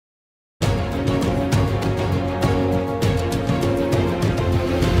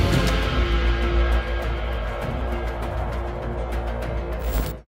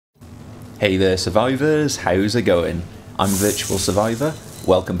Hey there survivors, how's it going? I'm Virtual Survivor,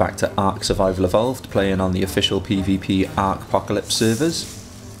 welcome back to ARK Survival Evolved, playing on the official PvP ARKpocalypse servers.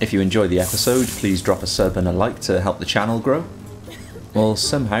 If you enjoy the episode, please drop a sub and a like to help the channel grow. Well,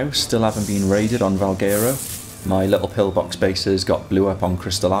 somehow, still haven't been raided on Valguero. My little pillbox bases got blew up on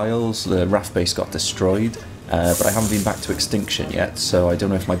Crystal Isles, the raft base got destroyed, but I haven't been back to extinction yet, so I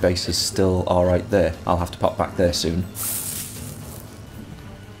don't know if my base is still alright there. I'll have to pop back there soon.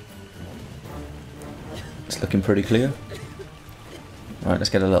 It's looking pretty clear. Right, let's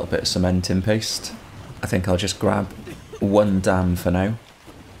get a little bit of cement in paste. I think I'll just grab one dam for now.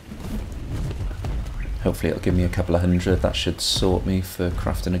 Hopefully it'll give me a couple of hundred. That should sort me for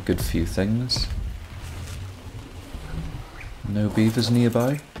crafting a good few things. No beavers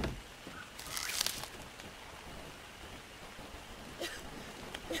nearby.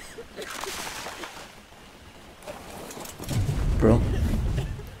 Brill.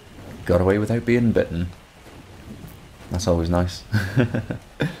 Got away without being bitten. That's always nice.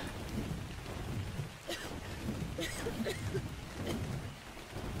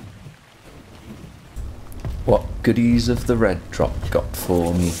 What goodies have the red drop got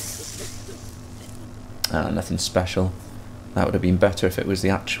for me? Nothing special. That would have been better if it was the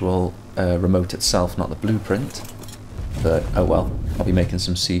actual remote itself, not the blueprint. But oh well, I'll be making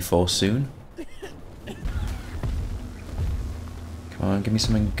some C4 soon. Come on, give me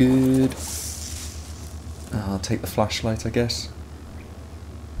something good. I'll take the flashlight, I guess.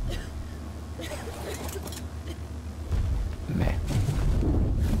 Meh.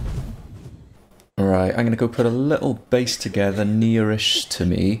 Right, I'm going to go put a little base together nearish to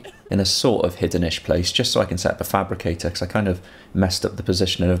me in a sort of hiddenish place, just so I can set up a fabricator, because I kind of messed up the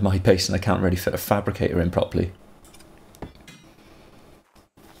positioning of my base and I can't really fit a fabricator in properly.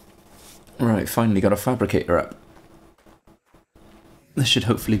 Right, finally got a fabricator up. This should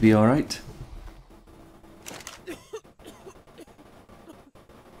hopefully be alright.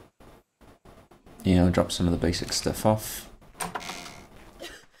 Yeah, I'll drop some of the basic stuff off.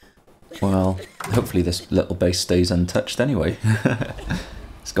 Well, hopefully this little base stays untouched anyway.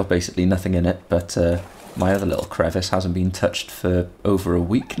 It's got basically nothing in it, but my other little crevice hasn't been touched for over a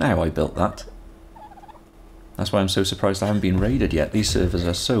week now. I built that. That's why I'm so surprised I haven't been raided yet. These servers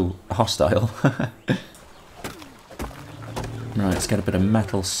are so hostile. Right, let's get a bit of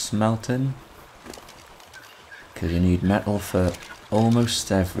metal smelting. Because you need metal for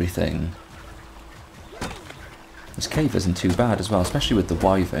almost everything. This cave isn't too bad as well, especially with the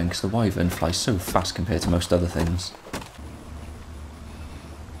Wyvern, because the Wyvern flies so fast compared to most other things.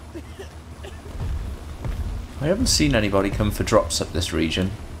 I haven't seen anybody come for drops up this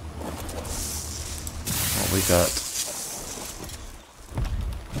region. What we got?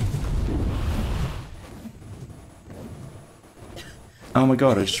 Oh my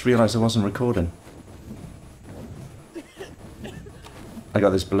god, I just realised I wasn't recording. I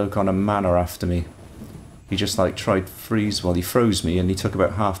got this bloke on a manor after me. He just like tried freeze, well he froze me and he took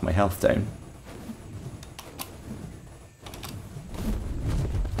about half my health down.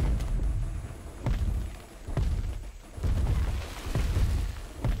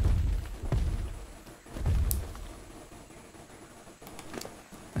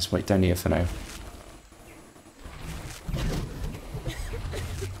 Let's wait down here for now.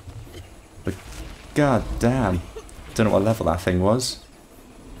 But god damn, don't know what level that thing was.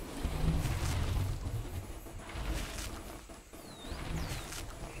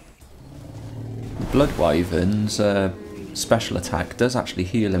 Blood Wyvern's special attack does actually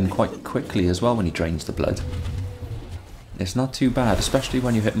heal him quite quickly as well when he drains the blood. It's not too bad, especially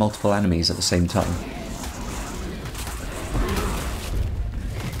when you hit multiple enemies at the same time.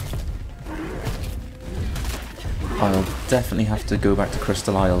 I'll definitely have to go back to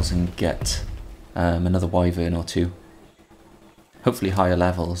Crystal Isles and get another Wyvern or two. Hopefully higher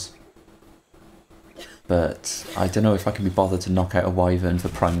levels. But I don't know if I can be bothered to knock out a Wyvern for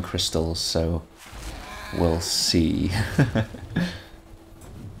prime crystals, so we'll see.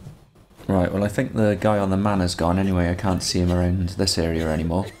 Right, well I think the guy on the manor's gone anyway. I can't see him around this area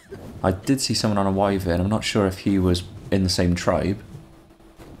anymore. I did see someone on a Wyvern. I'm not sure if he was in the same tribe,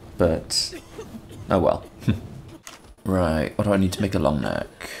 but oh well. Right, what do I need to make a long neck?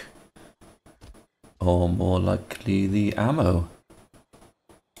 Or more likely the ammo.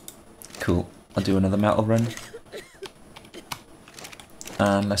 Cool, I'll do another metal run.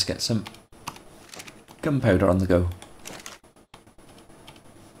 And let's get some gunpowder on the go.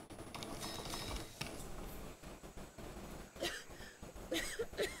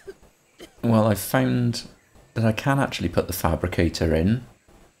 Well, I've found that I can actually put the fabricator in.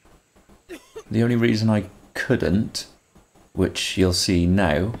 The only reason I couldn't, which you'll see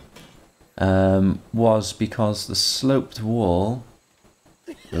now, was because the sloped wall...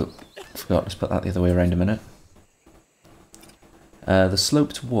 Oh, forgot, let's put that the other way around a minute. The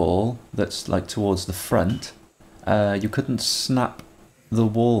sloped wall that's like towards the front, you couldn't snap the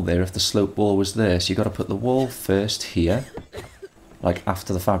wall there if the sloped wall was there, so you got to put the wall first here, like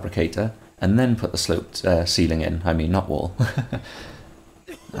after the fabricator, and then put the sloped ceiling in. I mean, not wall.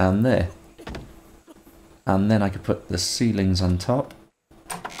 And there. And then I could put the ceilings on top.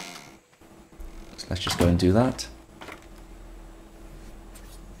 So let's just go and do that.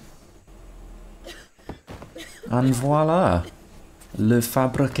 And voila! Le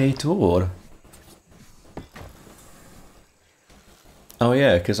fabricator. Oh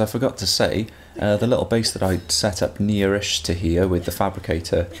yeah, because I forgot to say, the little base that I'd set up nearish to here with the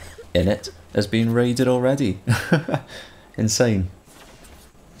fabricator in it has been raided already. Insane.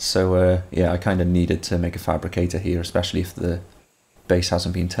 So yeah, I kind of needed to make a fabricator here, especially if the base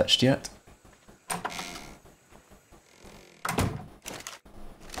hasn't been touched yet.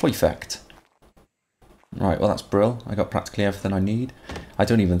 Perfect. Right, well that's brill. I got practically everything I need. I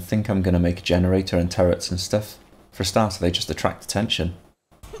don't even think I'm going to make a generator and turrets and stuff. For a starter, they just attract attention.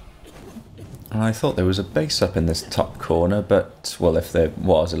 And I thought there was a base up in this top corner, but, well, if there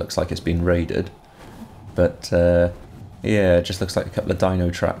was, it looks like it's been raided. But, yeah, it just looks like a couple of dino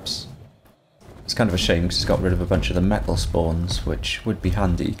traps. It's kind of a shame because it's got rid of a bunch of the metal spawns, which would be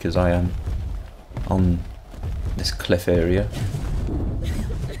handy because I am on this cliff area.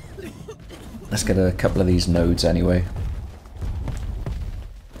 Let's get a couple of these nodes anyway.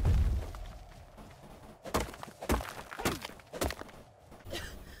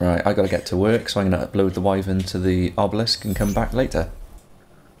 Right, I gotta get to work, so I'm gonna upload the Wyvern to the obelisk and come back later.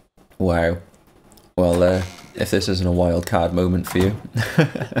 Wow. Well, if this isn't a wild card moment for you.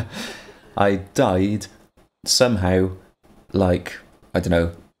 I died somehow, like, I don't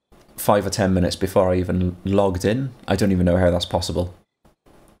know, 5 or 10 minutes before I even logged in. I don't even know how that's possible.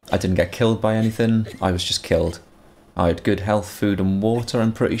 I didn't get killed by anything, I was just killed. I had good health, food and water,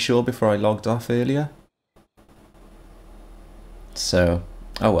 I'm pretty sure, before I logged off earlier. So,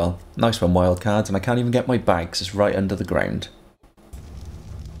 oh well, nice one wildcards, and I can't even get my bag because it's right under the ground.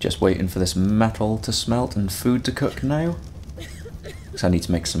 Just waiting for this metal to smelt and food to cook now. So I need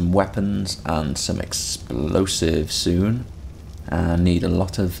to make some weapons and some explosives soon. And I need a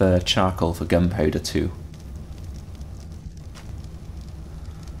lot of charcoal for gunpowder too.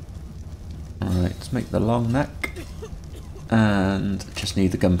 Alright, let's make the long neck. And just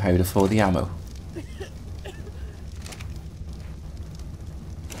need the gunpowder for the ammo.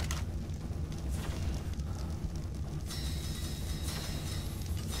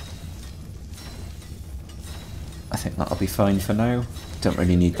 I think that'll be fine for now. Don't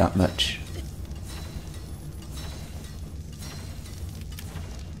really need that much.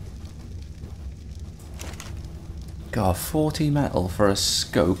 God, 40 metal for a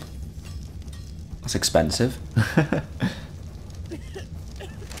scope. That's expensive. It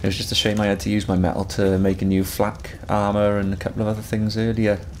was just a shame I had to use my metal to make a new flak armor and a couple of other things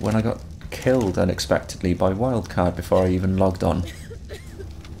earlier when I got killed unexpectedly by wildcard before I even logged on.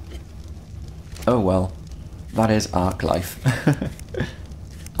 Oh well. That is ARK life.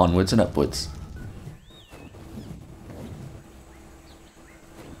 Onwards and upwards.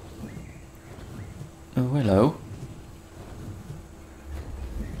 Oh, hello.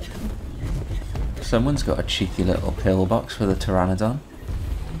 Someone's got a cheeky little pillbox with a pteranodon.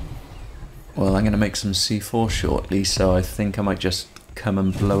 Well, I'm going to make some C4 shortly, so I think I might just come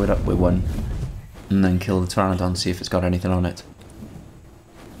and blow it up with one. And then kill the pteranodon, see if it's got anything on it.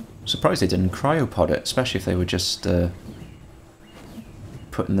 Surprised they didn't cryopod it, especially if they were just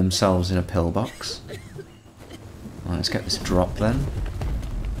putting themselves in a pillbox. Right, let's get this drop then.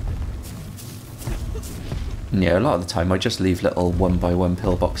 And yeah, a lot of the time I just leave little 1x1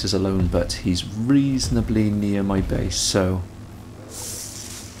 pillboxes alone, but he's reasonably near my base, so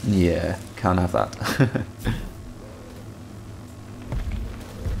yeah, can't have that.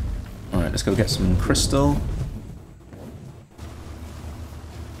 Alright, let's go get some crystal.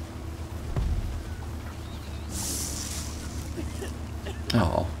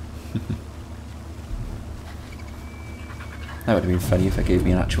 Oh. That would have been funny if it gave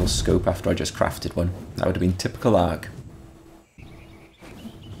me an actual scope after I just crafted one. That would have been typical ARK.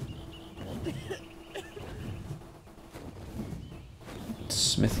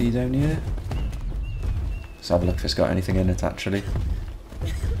 Smithy down here. Let's have a look if it's got anything in it actually.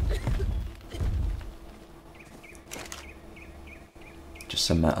 Just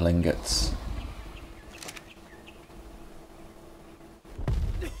some metal ingots.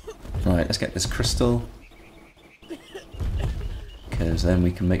 Right, let's get this crystal. Because then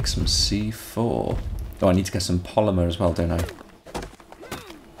we can make some C4. Oh, I need to get some polymer as well, don't I?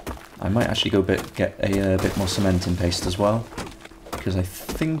 I might actually go get a bit more cementing paste as well. Because I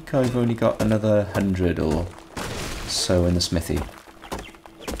think I've only got another 100 or so in the smithy.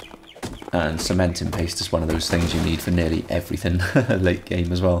 And cementing paste is one of those things you need for nearly everything late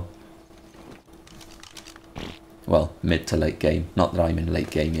game as well. Well, mid to late game. Not that I'm in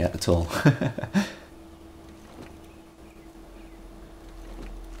late game yet at all.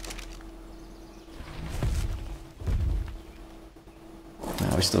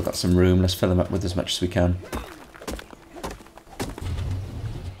 Now we've still got some room. Let's fill them up with as much as we can.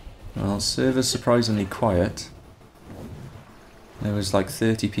 Well, server's surprisingly quiet. There was like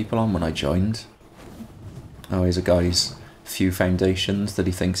 30 people on when I joined. Oh, here's a guy's few foundations that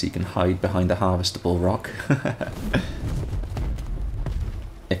he thinks he can hide behind a harvestable rock.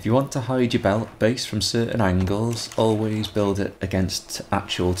 If you want to hide your base from certain angles, always build it against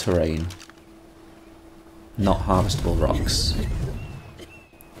actual terrain, not harvestable rocks.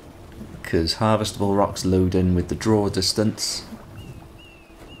 Because harvestable rocks load in with the draw distance,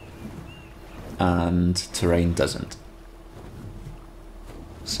 and terrain doesn't.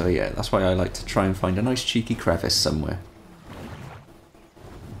 So yeah, that's why I like to try and find a nice cheeky crevice somewhere.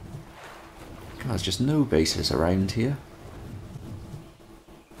 God, there's just no bases around here.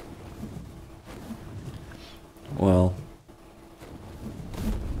 Well,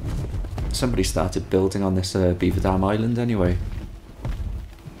 somebody started building on this Beaver Dam Island anyway.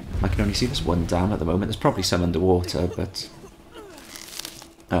 I can only see this one dam at the moment. There's probably some underwater, but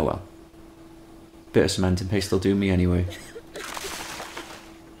oh well. Bit of cement and paste will do me anyway.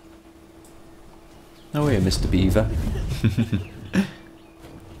 Oh here, Mr. Beaver.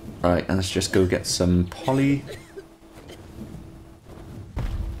 Right, and let's just go get some poly.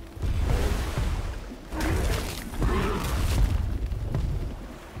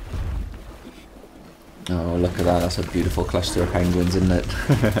 Oh, look at that. That's a beautiful cluster of penguins, isn't it?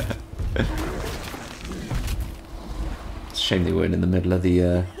 It's a shame they weren't in the middle of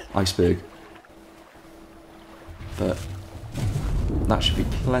the iceberg. But that should be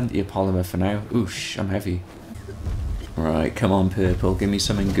plenty of polymer for now. Oosh, I'm heavy. Right, come on purple, give me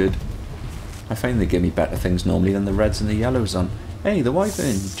something good. I find they give me better things normally than the reds and the yellows on. Hey, the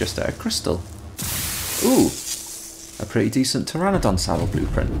Wyvern just out of crystal. Ooh, a pretty decent Pteranodon saddle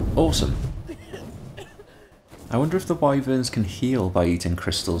blueprint. Awesome. I wonder if the Wyverns can heal by eating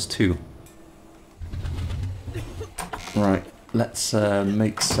crystals too. Right, let's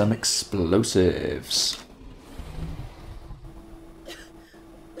make some explosives.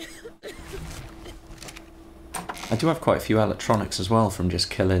 I do have quite a few electronics as well from just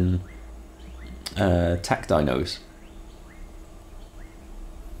killing tech dinos.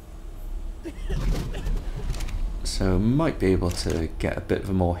 So might be able to get a bit of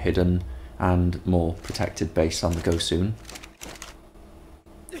a more hidden and more protected base on the go soon.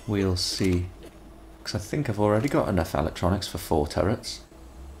 We'll see. Because I think I've already got enough electronics for 4 turrets.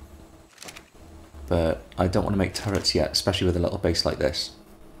 But I don't want to make turrets yet, especially with a little base like this.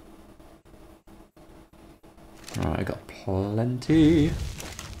 Right, I got plenty.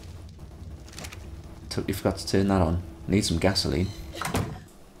 Totally forgot to turn that on. Need some gasoline.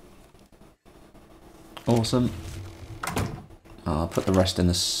 Awesome. I'll put the rest in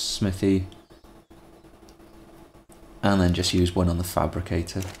the smithy. And then just use one on the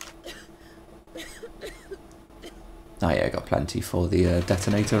fabricator. Oh yeah, I got plenty for the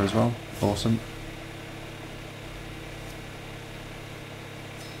detonator as well. Awesome.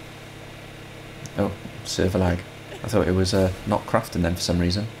 Oh, server lag. I thought it was not crafting then for some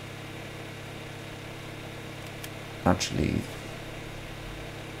reason. Actually,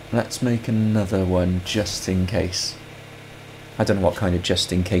 let's make another one just in case. I don't know what kind of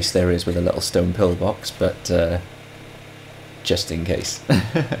just in case there is with a little stone pillbox, but just in case.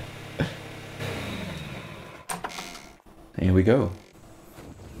 Here we go.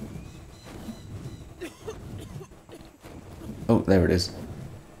 Oh, there it is.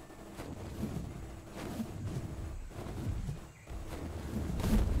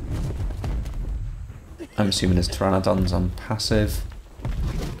 I'm assuming there's Pteranodons on passive.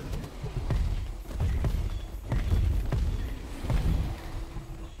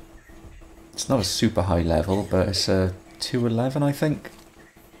 It's not a super high level, but it's a 211, I think.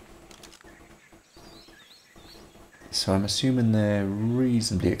 So I'm assuming they're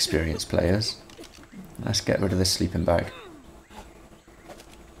reasonably experienced players. Let's get rid of this sleeping bag.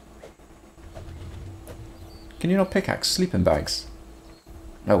 Can you not pickaxe sleeping bags?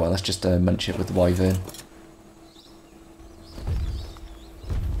 Oh well, let's just munch it with the Wyvern.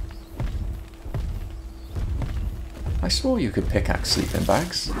 I swore you could pickaxe sleeping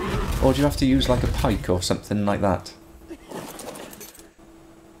bags. Or do you have to use like a pike or something like that?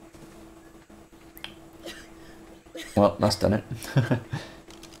 Well, that's done it.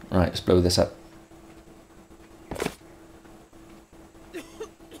 Right, let's blow this up.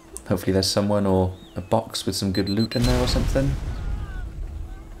 Hopefully there's someone or a box with some good loot in there or something.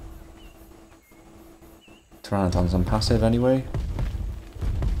 Pteranodon's on passive anyway.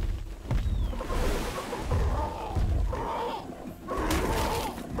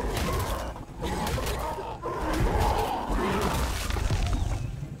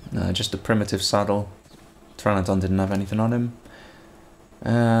 Just a primitive saddle. Pteranodon didn't have anything on him.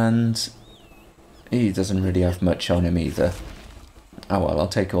 And he doesn't really have much on him either. Oh well, I'll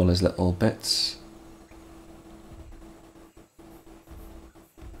take all his little bits.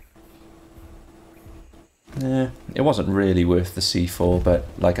 Yeah, it wasn't really worth the C4, but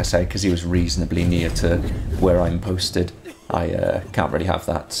like I said, because he was reasonably near to where I'm posted, I can't really have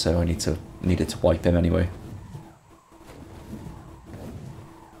that, so I needed to wipe him anyway.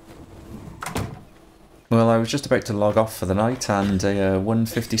 Well, I was just about to log off for the night, and a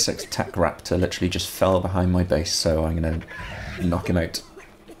 156 Tech Raptor literally just fell behind my base, so I'm going to knock him out.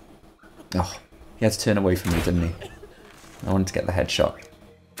 Oh, he had to turn away from me, didn't he? I wanted to get the headshot.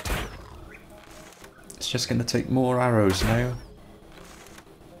 It's just going to take more arrows now.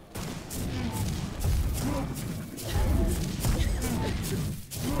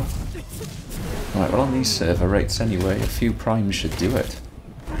 Right, well on these server rates anyway, a few primes should do it.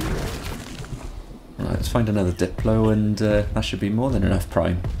 Right, let's find another Diplo and that should be more than enough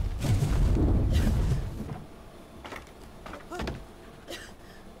prime.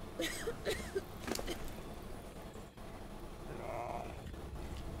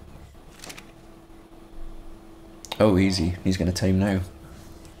 Oh, easy. He's going to tame now.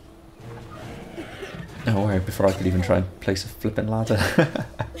 Oh, wow, before I could even try and place a flipping ladder.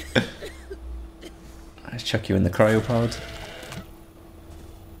 Let's chuck you in the cryopod.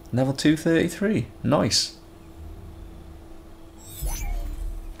 Level 233. Nice.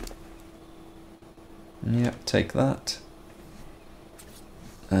 Yep, take that.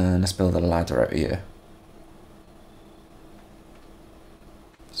 And let's build a ladder out here.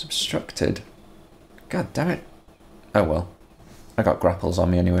 It's obstructed. God damn it. Oh well. I got grapples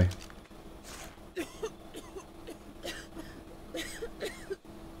on me anyway.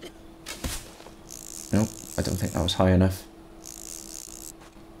 Nope, I don't think that was high enough.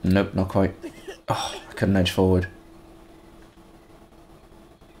 Nope, not quite. Oh, I couldn't edge forward.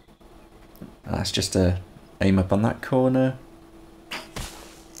 That's just a aim up on that corner.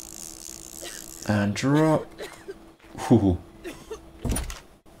 And drop. Ooh.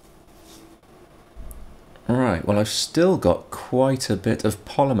 Alright, well I've still got quite a bit of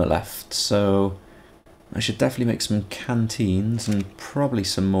polymer left, so I should definitely make some canteens and probably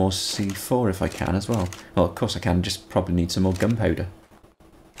some more C4 if I can as well. Well, of course I can, just probably need some more gunpowder.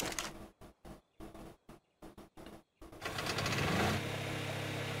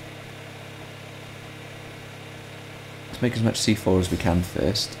 Let's make as much C4 as we can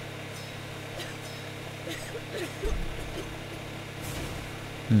first.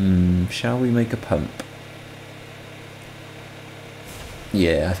 Shall we make a pump?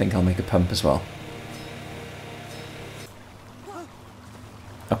 Yeah, I think I'll make a pump as well.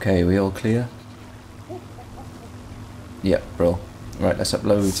 Okay, we all clear? Yep, bro. Right, let's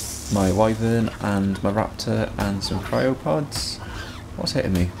upload my Wyvern and my Raptor and some cryopods. What's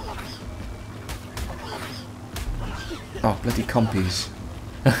hitting me? Oh, bloody compies.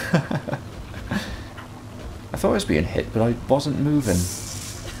 I thought I was being hit, but I wasn't moving.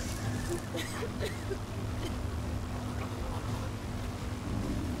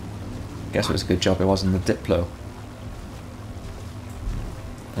 Guess it was a good job I wasn't the Diplo.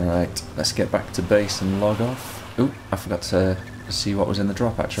 Alright, let's get back to base and log off. Ooh, I forgot to see what was in the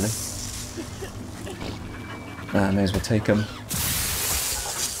drop actually. May as well take them.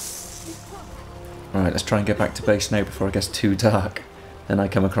 Alright, let's try and get back to base now before it gets too dark. Then I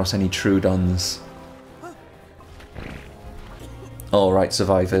come across any Trudons. Alright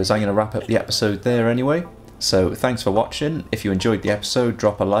survivors, I'm going to wrap up the episode there anyway. So thanks for watching. If you enjoyed the episode,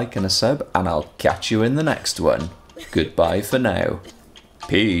 drop a like and a sub, and I'll catch you in the next one. Goodbye for now.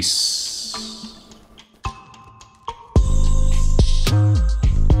 Peace.